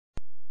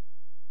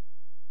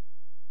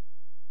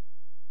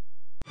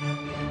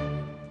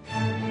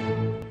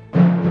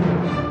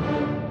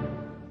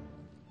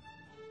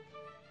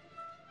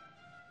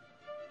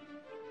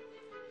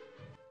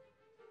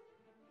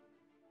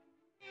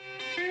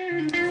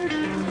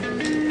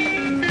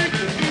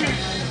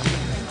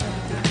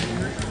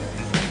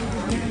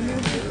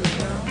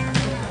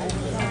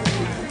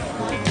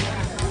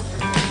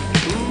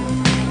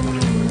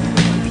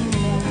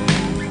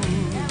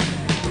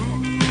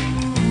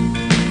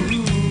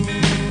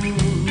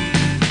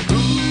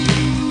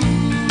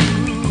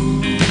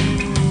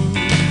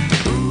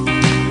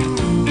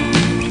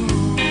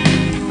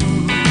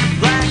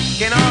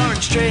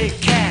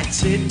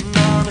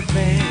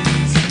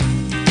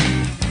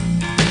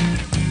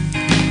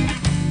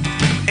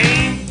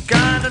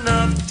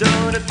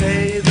to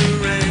pay the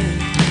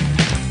rent.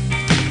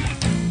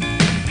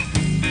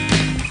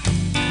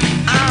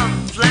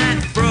 I'm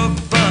flat broke,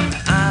 but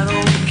I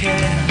don't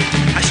care.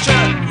 I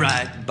strut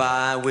right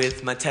by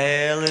with my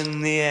tail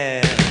in the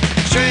air.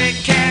 Straight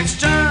cat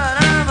strut,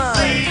 I'm a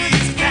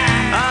lady's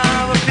cat.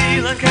 I'm a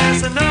feeling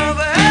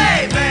Casanova.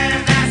 Hey,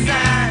 man, that's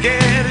that.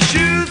 Get a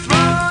shoe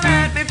thrown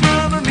at me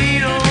from a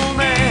mean old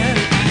man.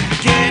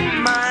 Get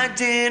my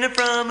dinner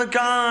from a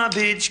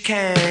garbage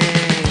can.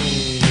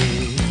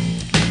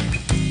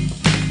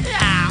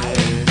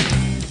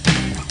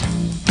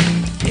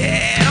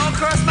 Yeah, don't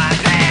cross my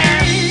path.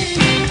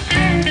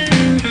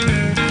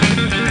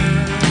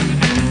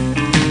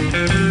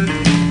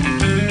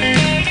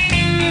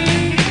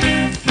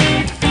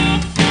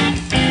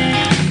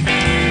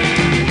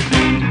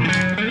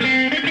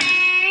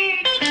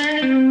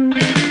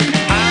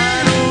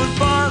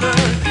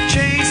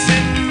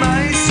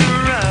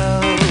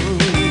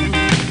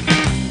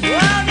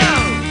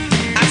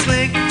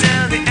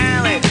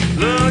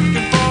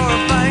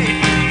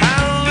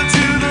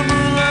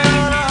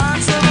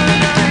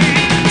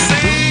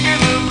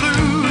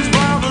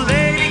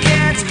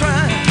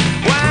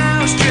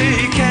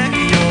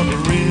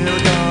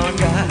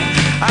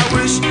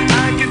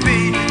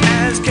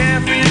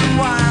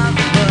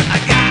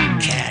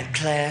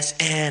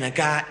 And I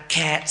got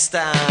cat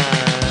style.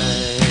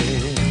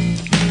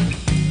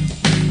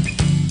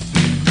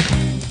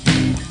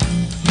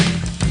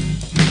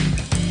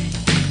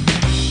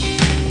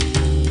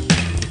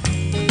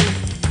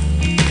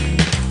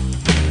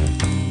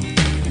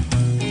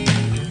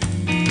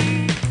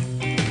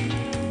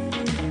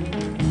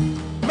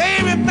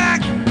 Baby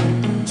back,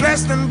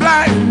 dressed in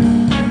black,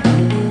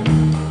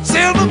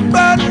 silver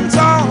buttons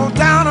all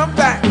down her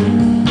back.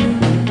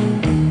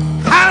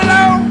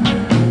 Hello,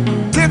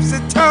 tipsy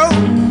toe.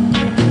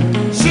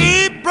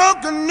 She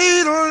broke a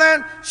needle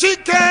and she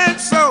can't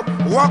sew.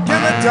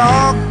 Walking a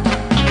dog,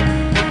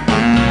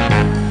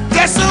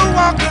 just a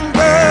walking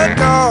bird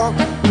dog.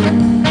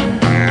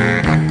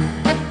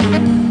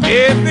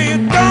 If you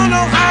don't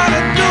know how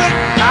to do it,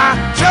 I'll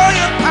show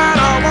you how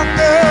to walk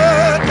a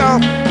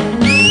dog.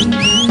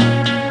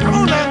 Come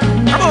on now,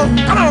 come on,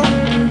 come on.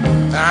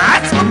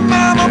 That's my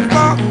mama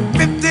for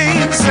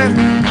 15 cents.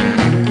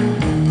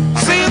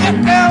 See the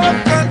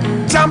elephant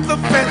jump the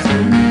fence.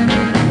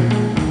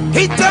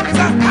 He jumped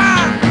so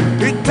high,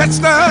 he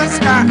touched the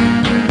sky.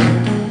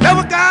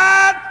 Never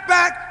got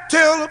back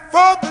till the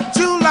 4th of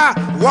July.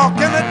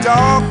 Walking a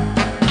dog,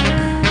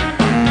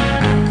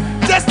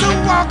 just a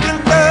walking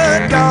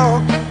bird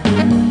dog.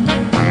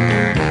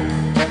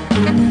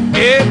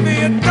 If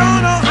you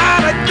don't know how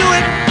to do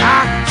it,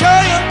 I'll show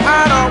you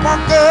how to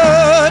walk a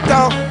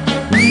dog.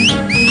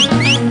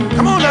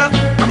 Come on now,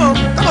 come on,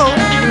 come on.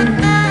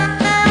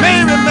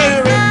 Mary,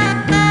 Mary,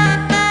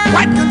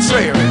 quite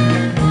contrary.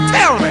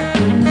 Tell me,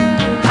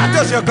 how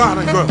does your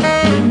garden grow?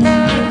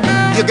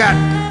 You got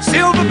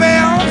silver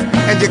bells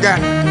and you got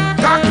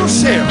cockle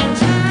shells.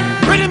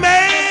 Pretty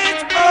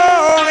maids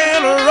all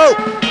in a row.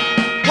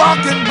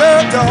 Walking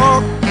bird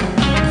dog,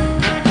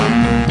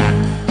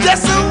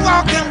 just a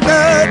walking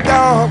bird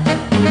dog.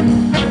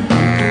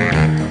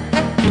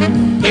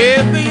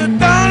 If you don't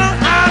know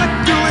how to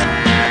do it,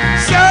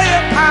 show you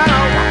how to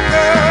walk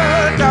a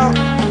dog.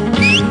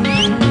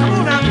 Come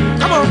on now,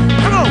 come on,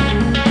 come on.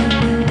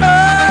 Oh,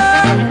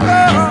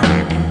 oh.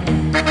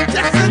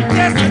 Just a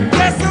walking.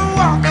 Just a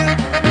walking.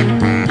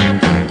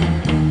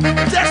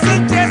 Just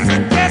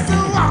a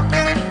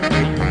walking.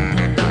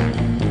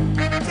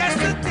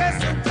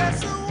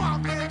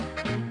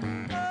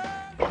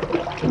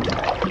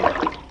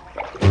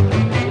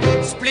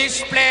 Splish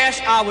splash,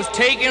 I was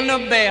taking a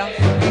bath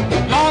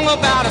long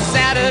about a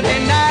Saturday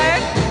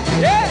night.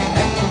 Yeah,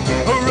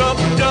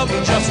 rubbed up,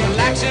 just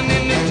relaxing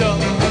in the tub,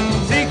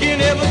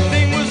 thinking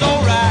everything was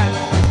alright.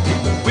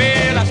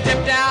 Well, I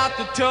stepped out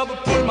the tub and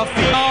put my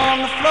feet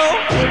on the floor.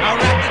 I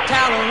wrapped the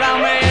towel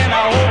around me and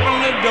I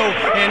opened the door,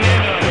 and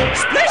then a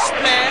splish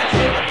splash,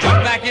 I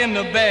jumped back in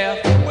the bath.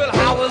 Well,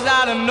 how was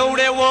I to know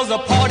there was a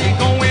party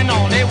going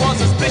on? There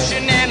was a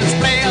splishing and a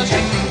splash,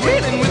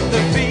 reeling with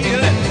the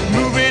feeling,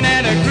 moving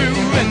and a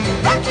grooving,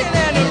 rocking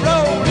and a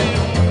rolling.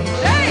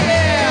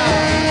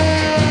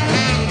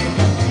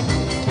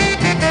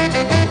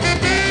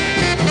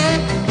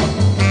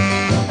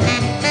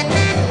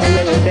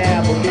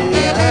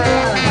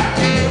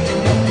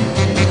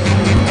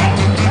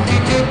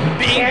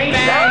 Big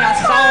bang, I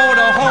saw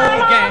the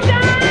whole gang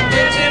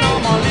dancing on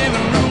my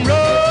living room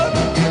rug.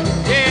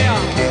 Yeah,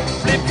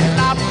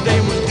 flip-flops, they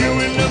was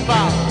doing the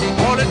bop.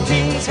 All the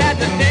teens had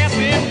the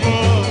dancing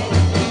bug.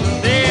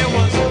 There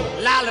was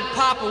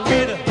Lollipop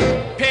with a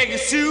Peggy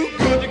Sue,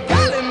 but the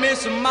golly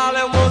Miss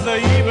Molly was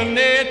even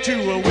there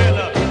too.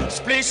 Well,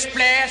 splish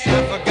splash, I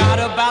forgot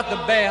about the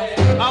bath.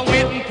 I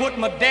went and put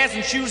my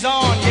dancing shoes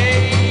on,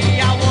 yeah.